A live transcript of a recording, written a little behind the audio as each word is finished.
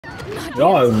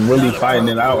Y'all are really fighting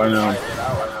it out right now.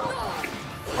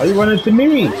 Why you running to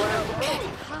me?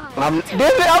 I'm about to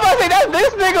say that's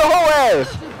this nigga whole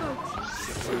ass.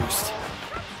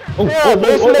 Oh, Yeah, oh,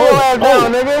 bitch, oh, lay your ass oh,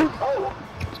 down, oh. nigga.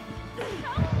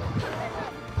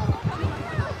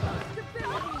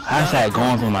 How's that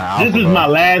going through my alpha, This is my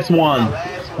last one.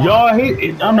 Y'all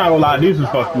hate. I'm not gonna lie. This is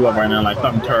fucked you up right now, like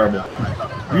something terrible.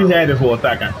 You had this for a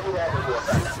second.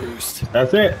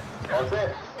 That's it.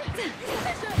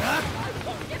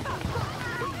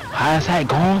 How's that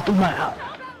going through my alpha?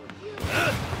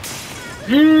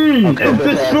 It's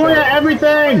destroying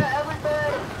everything.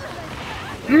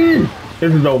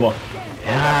 This is over.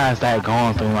 How's that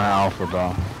going through my alpha,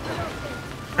 bro?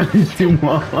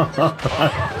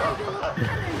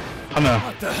 Come on.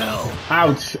 What the hell?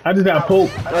 Ouch. I just got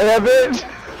poked. Oh, that bitch.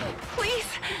 Please.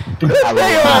 Lay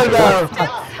your ass down.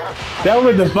 That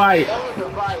was the fight.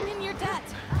 In your debt.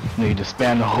 Need to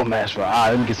spam the whole match for.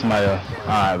 Alright, let me get somebody else.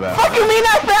 Alright, bro. Fuck you mean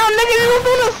I found nigga? You was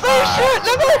doing the same shit,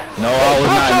 nigga. No, I was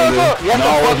not, nigga. Yes, No,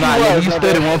 I was not, nigga. You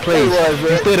stood in one place.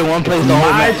 You stood in one place the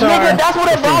whole match. Nigga, that's what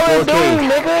a baller do,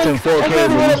 nigga. It's in 4K, That's bro.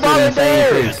 what You a baller stood in the same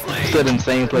does. place. You stood in the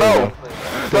same place, bro.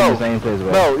 Stood in the same place,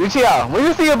 bro. Bro, you see how? When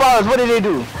you see your ballers, what do they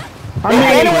do? I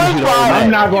mean, I'm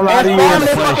not gonna lie to you.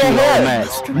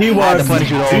 He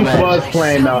was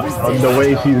playing the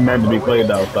way she's meant to be played,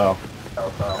 though. So.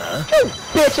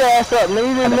 Bitch ass up, nigga.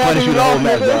 You didn't Punish you the whole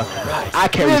match, bro. I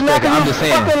can't respect it. I'm just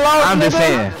saying. I'm just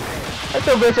saying. That's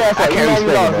your bitch ass up. I can't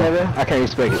respect it, bro. I can't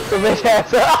respect it. Your bitch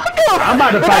ass up. I'm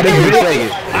about to fight this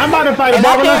bitch. I'm about to fight a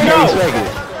ball. Let's go.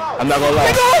 I'm not gonna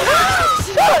lie.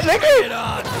 Shut up, nigga.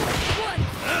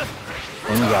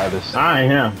 Let me try this. I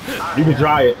ain't him. You can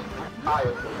try it. Oh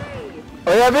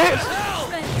yeah, bitch.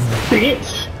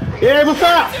 Bitch. Yeah, what's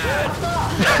up?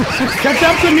 Catch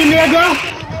up to me, nigga.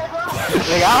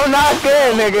 Nigga, I'm not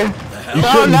scared, nigga. You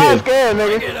I'm shouldn't not be. scared,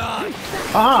 nigga.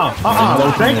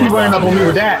 Well, thank you for running up on me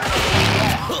with that.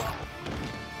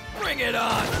 Bring it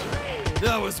on.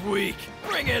 That was weak.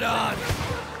 Bring it on.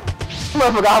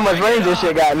 Motherfucker, how much range this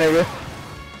shit got, nigga.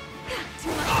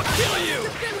 I'll kill you.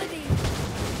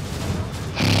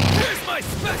 Here's my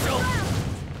special.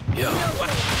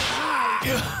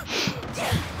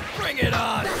 Bring it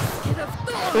on.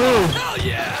 Hell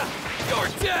yeah. You're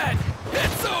dead.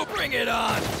 And so bring it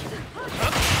on.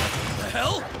 The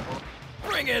hell?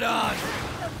 Bring it on.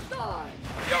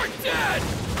 You're dead.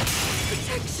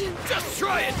 Protection. Just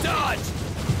try and dodge.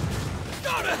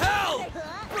 Go to hell.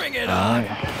 Bring it on.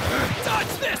 Dodge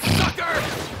this, sucker.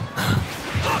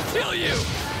 I'll kill you.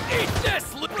 Eat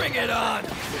this. Bring it on.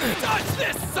 Dodge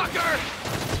this, sucker.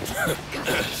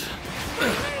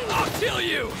 I'll kill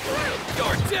you.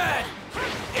 You're dead.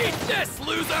 Eat this,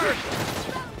 loser.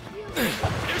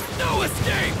 There's no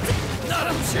escape! Not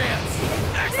a chance!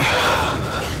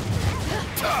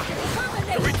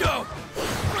 Here we go!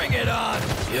 Bring it on!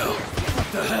 Yo,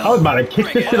 what the hell? I was about to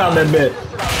kick this shit out of that bitch.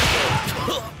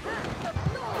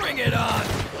 Bring it on!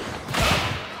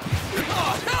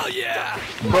 Oh, hell yeah!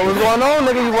 What was going on,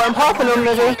 nigga? You weren't popping them,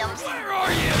 nigga. Where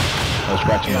are you? I was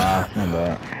scratching my eye. My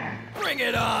bad. Bring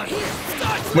it on!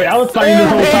 Wait, I was fighting this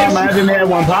whole time. I didn't have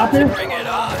one popping? Bring it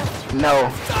on!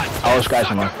 No. I was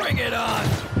scratching my. Bring it on!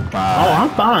 Oh, I'm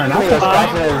fine. I'm Nigga fine.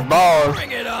 scratching his balls.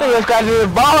 Bring it on! Nigga scratching his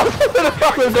balls. What the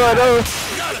fuck is going on?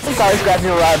 I'm sorry scratching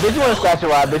your ride, bitch. You wanna scratch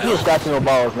your ride, bitch. You was scratching your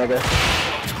balls, nigga.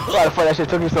 Why the fuck that shit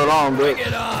took you so long, bitch? Bring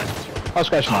it on! I was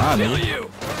scratching my eye, Kill nigga. you!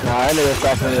 Nah, that nigga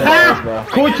scratching his balls, bro.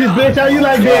 Coaches, bitch. How you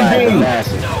like that game?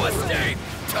 Nasty. No escape!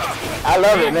 I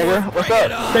love it, nigga. What's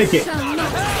up? Take it.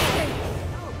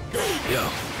 Yo,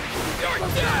 you're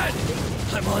dead!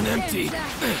 I'm on empty.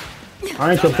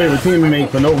 I ain't your favorite teammate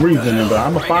for no reason, but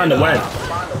I'm gonna find a way.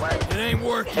 It ain't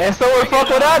working. And so the fuck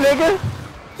with that, nigga.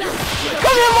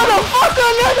 Come here, motherfucker,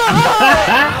 nigga.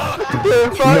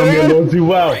 You know me a little too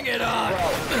well. Bring it on!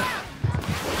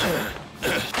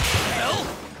 Hell?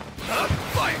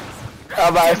 Fire!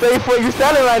 I'm about to say what you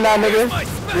selling right now, nigga.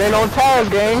 You ain't on Taz,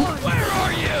 gang. Where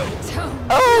are you?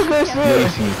 Oh, good shit.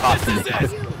 This is it!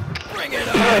 Bring it I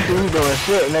on! see you doing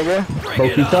shit, nigga. Bring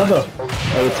Poke it each on! other.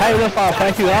 Hey, tight enough, I'll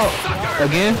thank you out.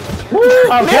 Again? Woo!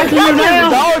 I'm catching you now.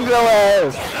 Dog your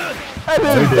ass. I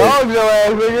just dog your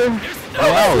ass, nigga. Oh,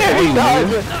 Nigga, dog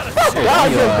your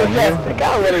nigga. pathetic. I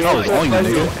don't really I was on you,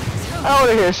 nigga. I don't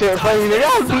wanna hear shit from you, nigga.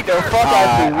 I'll beat the fuck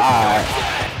out you.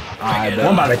 Alright,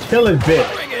 I'm about to kill his bitch.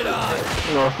 Bring it on!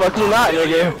 You know, fuck you not,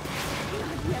 nigga.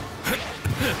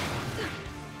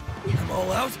 I'm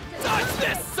all out. Dodge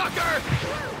this, sucker!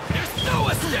 There's no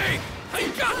escape! I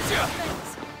gotcha!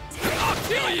 I'll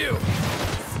kill you!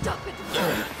 Stop it.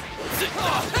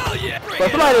 hell yeah! For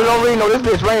somebody that don't really know this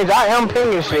bitch range, I am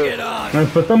pinging shit. And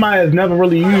for somebody that's never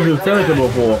really used his character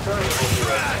before.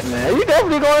 Man, you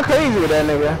definitely going crazy with that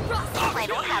nigga.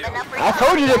 I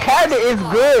told you the character is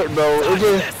good, bro. It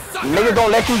just niggas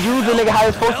don't let you use the nigga how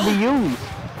it's supposed to be used.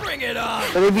 Bring it on!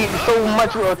 So they be so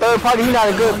much of a third party. He's not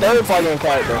a good third party in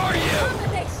character.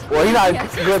 Well, he's not a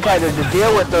good character to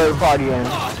deal with third party in.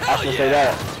 I should say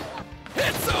that.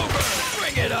 It's over!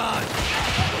 Bring it on!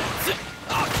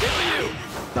 I'll kill you!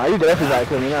 Nah, you definitely gotta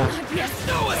kill me now. There's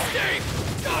no escape!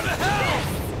 Go to hell!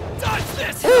 Dodge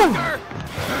this, sucker!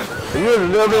 You're a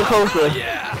little bit closer.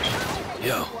 Yeah!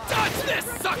 Yo! Dodge this,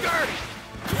 sucker!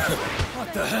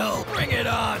 What the hell? Bring it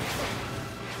on!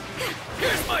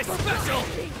 Here's my special!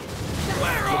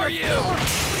 Where are you?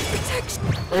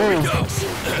 Here we go!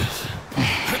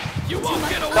 You won't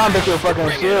get away! Stop with your fucking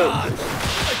Bring it shit. on! I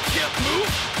can't move!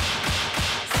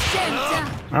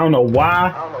 I don't know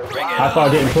why I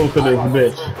thought getting close to this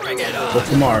bitch Bring it on! was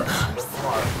smart.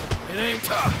 It ain't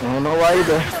tough! I don't know why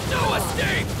either. No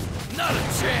escape! Not a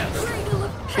chance!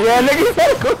 Yeah, nigga, you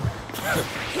better go.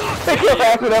 Take your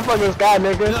ass to that fucking sky,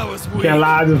 nigga. That was weird! Can't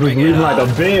lie, this was leaving like a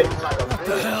bitch. What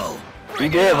the hell? You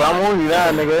did, but I'm on you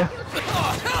now, nigga. Oh,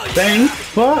 hell yeah! Thanks,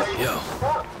 fuck. Yo!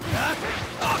 Huh?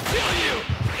 I'll kill you!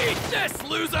 Eat this,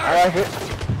 loser! I like it.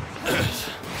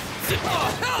 Oh,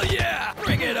 hell yeah!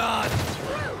 Bring it on!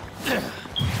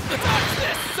 Dodge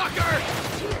this, sucker!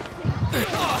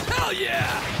 Oh, hell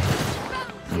yeah!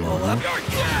 You're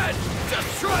dead!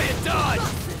 Just try and dodge!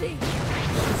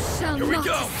 Here we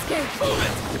go! Move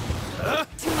it! Huh?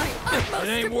 It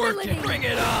ain't working! Bring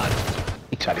it on!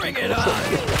 Bring it on!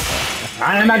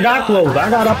 I got close. I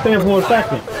got up there for a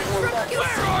second.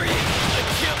 Where are you? I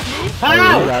can't move! How?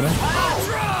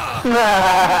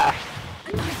 Ultra!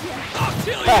 I'll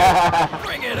kill you!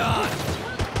 Bring it on!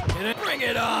 Bring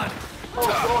it on!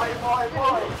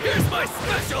 Here's my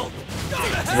special! Go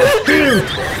to hell!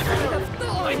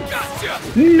 I gotcha!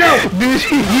 No! Dude, you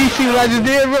see what I just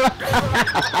did, bro?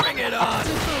 Bring it on!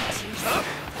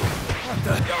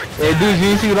 Hey, dude,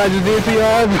 you see what I just did to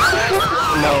y'all?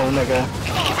 No, nigga. Oh,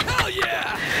 hell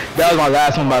yeah! That was my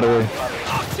last one, by the way.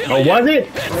 I'll kill Oh, you! was it?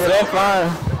 Yeah, that's fine.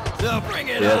 So bring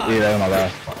it Yeah, on! that was my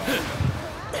last.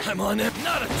 I'm on it.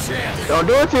 Not a chance! Don't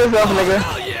do it to yourself, nigga.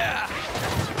 Hell yeah!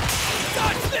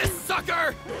 Dodge this,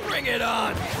 sucker! Bring it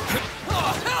on!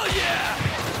 Oh, hell yeah!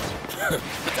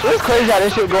 It's crazy how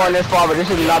this shit going this far, but this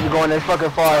shit not be going this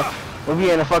fucking far. We be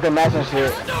in a fucking match and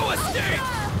shit. No escape!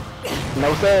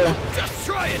 No sir. Just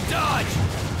try and dodge!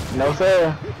 No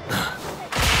sir.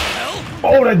 Hell!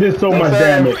 Oh, that did so much sir.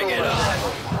 damage. Bring it on!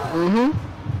 Mm-hmm.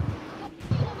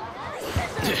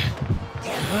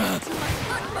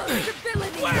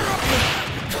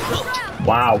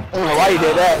 Wow. I don't know why you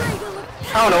did that.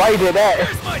 I don't know why you did that.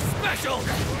 Here's my special!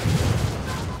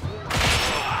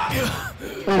 I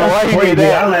don't know why you Crazy. did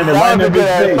that. I landed That right in was a that good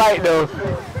bitch's ass face. fight though.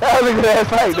 That was a good ass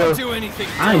fight though. Don't do anything!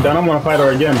 I ain't done. I'm gonna fight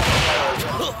her again.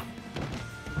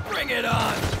 Bring it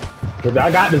on! Cause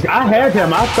I got this. I had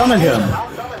him. I summoned him.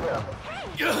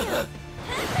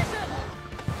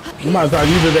 You might as well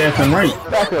use his ass and right.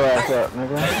 Back your ass up,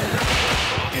 nigga.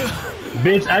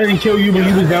 Bitch, I didn't kill you when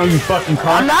you was down, you fucking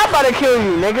I'm cunt. not about to kill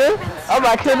you, nigga. I'm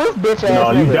about to kill this bitch ass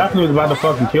No, you nigga. definitely was about to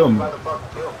fucking kill me.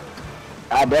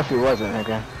 I definitely wasn't,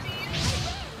 nigga.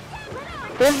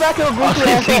 Bitch, back your goofy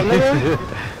ass up, nigga.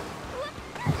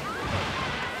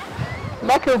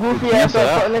 Back your goofy ass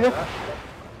up, nigga.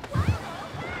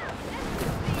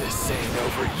 This ain't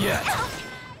over yet!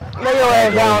 Lay your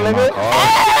ass down, nigga.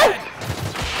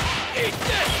 Eat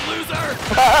this, loser!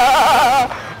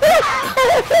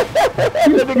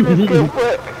 That nigga just killed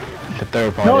foot. The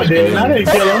third party. No, it didn't. I didn't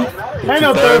kill him. Ain't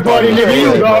no third party nigga.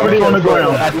 You was already on the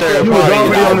ground. You was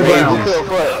already on the ground. Killed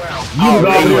foot. You was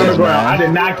already on the ground. I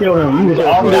did not kill him. You was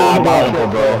already on the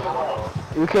ground. bro.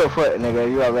 You killed foot, nigga.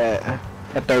 You alright.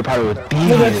 That third party was Nigga,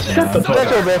 devious, shut man. the Shut fuck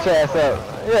your up. bitch ass up.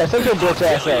 Yeah, shut your bitch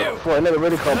ass up. For a nigga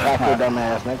really come back your dumb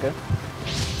ass, nigga.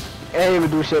 Ain't even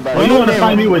do shit about Oh, it. you wanna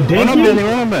fight me with What I'm Dinky? doing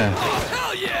wrong, man? Oh,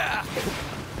 hell yeah!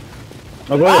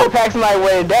 Oh, go I'll ahead. pack somebody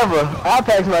with Endeavor. I'll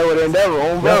pack somebody with Endeavor.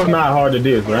 Oh, That's bro. not hard to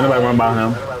do, so anybody run by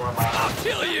him. I'll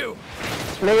kill you!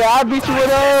 Nigga, I'll beat you with,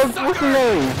 what's his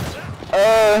name?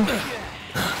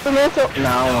 Samantha? No, I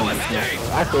don't want to.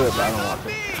 I could, but I don't want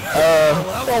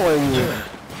to. Don't worry you.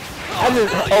 I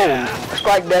just,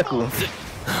 strike Deku.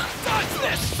 Dodge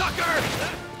this, sucker!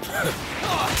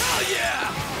 Oh, hell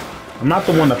yeah! I'm not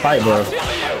the one to fight, bro. Kill you!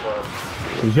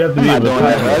 Cause you have to be I'm able not to doing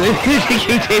that, fight. bro. You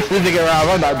keep chasing this nigga around.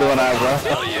 I'm not doing that, bro.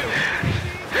 Kill you!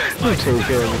 Here's my You take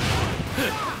care of me.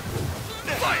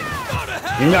 fight! Go to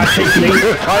hell! You gotta take me.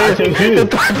 I take you. The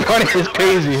third party is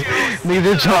crazy. Nigga,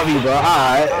 just jump me, bro.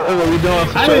 Alright, what we doing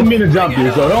for I didn't mean to jump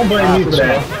you, so don't blame me for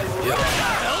that.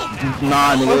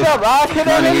 Nah, nigga. What's up, Rock? Hit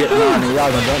that nigga. Nah, nigga,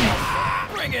 y'all gonna jump me.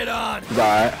 Bring it on. It's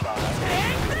alright.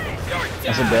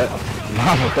 That's a bet.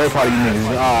 Nah, for third party niggas.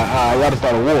 Alright, we gotta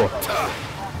start a war.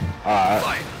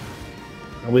 Alright.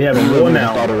 We having war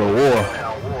now. Started a war.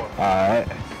 Alright.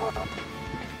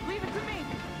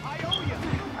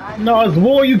 No, it's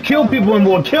war. You kill people in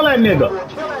war. Kill that nigga.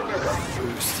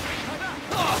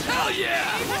 Oh, hell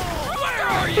yeah! Where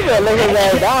are you? Yeah, look at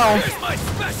that down. Here's my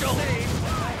special.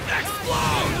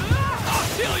 Explode! I'll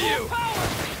kill you!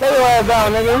 Look at that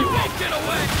down, nigga. You won't get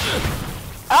away!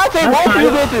 I'll take both of you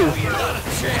bitches. Not a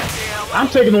chance! I'm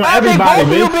taking on I'll take everybody,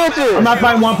 both of you bitch. bitches. I'm not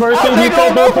fighting one person. I'll We take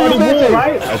fought both third of you party war, bitches.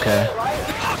 right? Okay.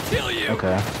 I'll kill you!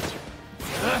 Okay.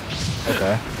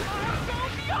 Okay.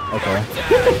 Okay.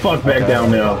 Get the fuck back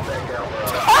down there. All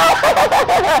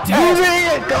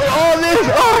this.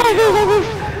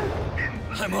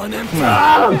 I'm on empty.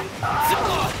 Ah.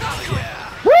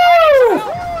 Oh, Woo!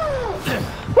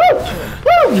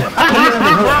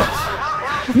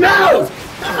 Woo! No!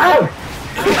 Oh!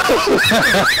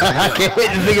 I can't hit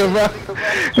this nigga, bro.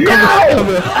 No!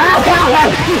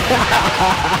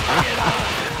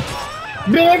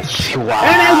 Bitch! Wow.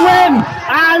 And I win!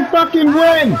 I fucking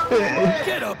win!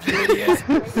 get up, you idiot!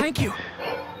 Thank you.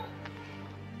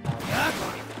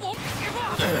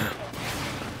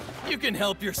 You can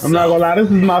help yourself. I'm not gonna lie, this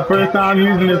is my first time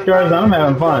using this curse. I'm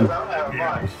having fun.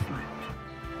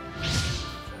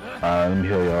 Let me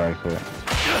heal y'all right quick.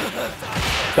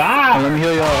 Stop! Let me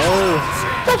heal y'all.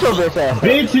 Oh. Shut your bitch ass.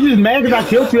 Bitch, you just mad because I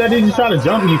killed you. I didn't just try to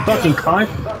jump you fucking cunt.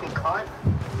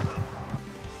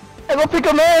 Hey, go pick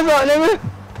your mans up, nigga.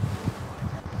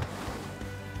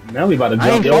 Now we about to I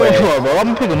jump ain't your falling for ass. it, bro. I'm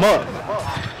gonna pick him up.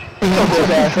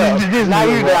 Now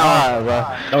you down. bro.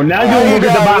 Oh, now you don't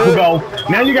get the Bakugo.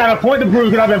 Now you got a point to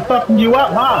prove because I've been fucking you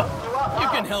up, huh? You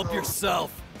can help yourself.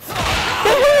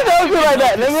 Don't do like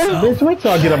that, nigga. Bitch, wait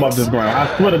till I get up off this ground. I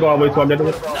swear to God, wait till I get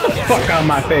the fuck out of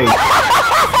my face.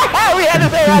 We had to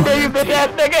say right there, you bitch ass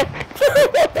nigga.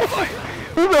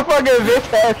 Who's a fucking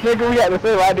bitch ass nigga? We had to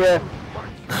say right there.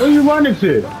 Where you running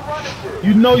to?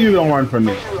 You know you don't run from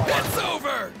me. It's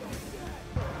over.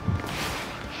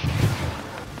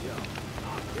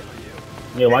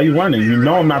 Yeah, why you running? You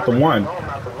know I'm not the one.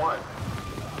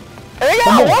 Hey,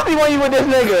 y'all want me when you with this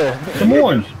nigga. Come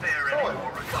on.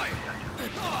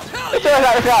 Get your ass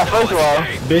out the shot, first of all.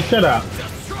 Bitch, shut up.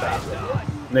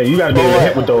 Nah, you gotta be able to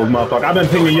hit with those motherfuckers. I've been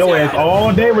pinging your ass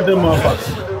all day with them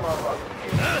motherfuckers.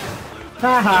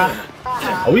 Haha.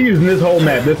 Oh, we using this whole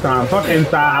map this time. Fuck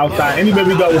inside, outside. Anywhere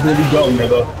we go is where we go,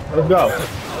 nigga. Let's go.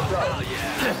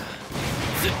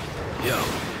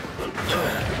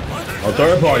 Oh,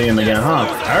 third party in again, huh?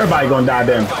 Everybody gonna die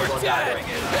then. It's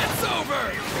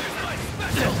over.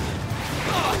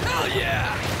 Oh, hell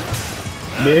yeah.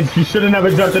 Bitch, you should have never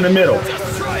jumped in the middle.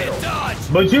 Just try and dodge.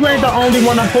 But you ain't the only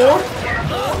one I'm for.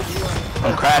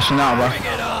 I'm crashing out, bro. Bring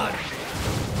it on.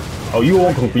 Oh, you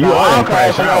all you all gonna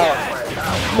crash out.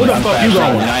 Where the fuck you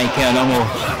going? I ain't care no more.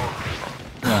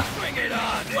 Bring it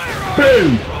on. Where are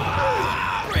Boom!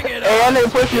 Bring it Hey, on. that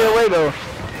nigga push me away though.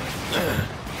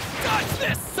 Dodge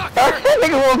this, sucker. That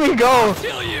nigga want me to go.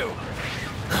 Kill you.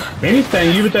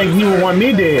 Anything you would think you would want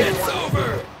me dead. It's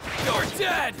over. You're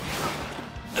dead.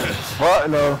 What?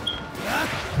 No.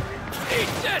 Eat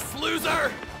this,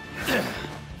 loser.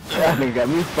 That nigga got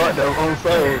me fucked up on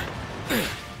soul.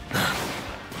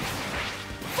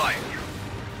 Fight.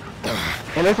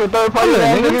 And that's what third party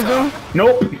ass niggas do?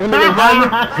 Nope. You Niggas run, come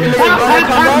back.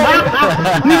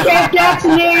 can't catch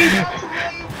me!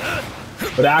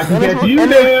 But I can catch you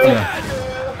and there.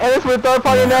 And that's what third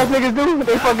party ass niggas do?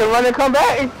 They fucking run and come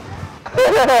back.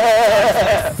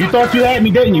 You thought you had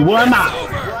me, didn't you? Where am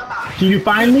I? Can you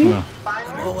find me? No.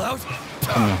 I'm all out.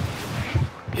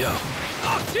 Yo.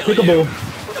 I'll kill Pickable.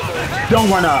 you. Don't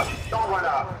run up.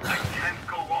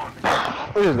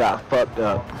 We just got fucked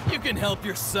up. You can help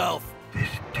yourself.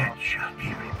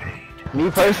 Me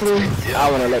personally,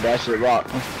 I wanna let that shit rock.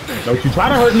 Don't you try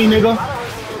to hurt me, nigga.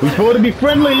 We supposed to be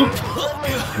friendly.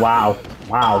 Wow.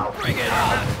 Wow. Bring it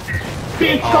on.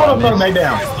 Bitch, go the fuck back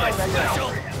down. My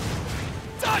special.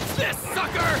 Dodge this,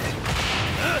 sucker.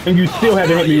 And you still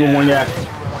haven't hit me with one yet.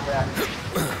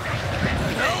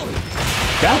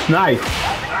 That's nice.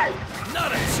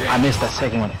 Not a chance. I missed that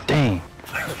second one. Dang.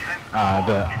 I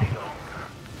bet.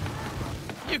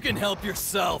 You can help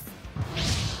yourself.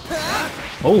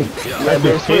 Oh, that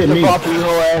just scared me. You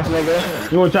whole ass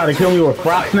nigga. You wanna try to kill me with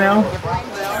frogs now?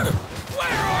 Where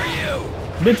are you?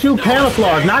 Bitch, you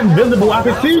camouflage, not invisible. I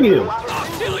can see you.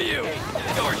 I'll kill you.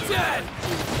 You're dead.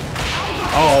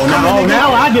 Oh,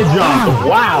 now I get jumped.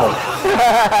 Wow.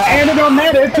 And it don't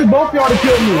matter. It took both y'all to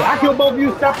kill me. I killed both of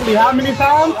you separately. How many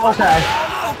times? Okay.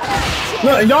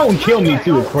 Look, y'all can kill me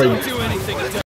too. It's crazy.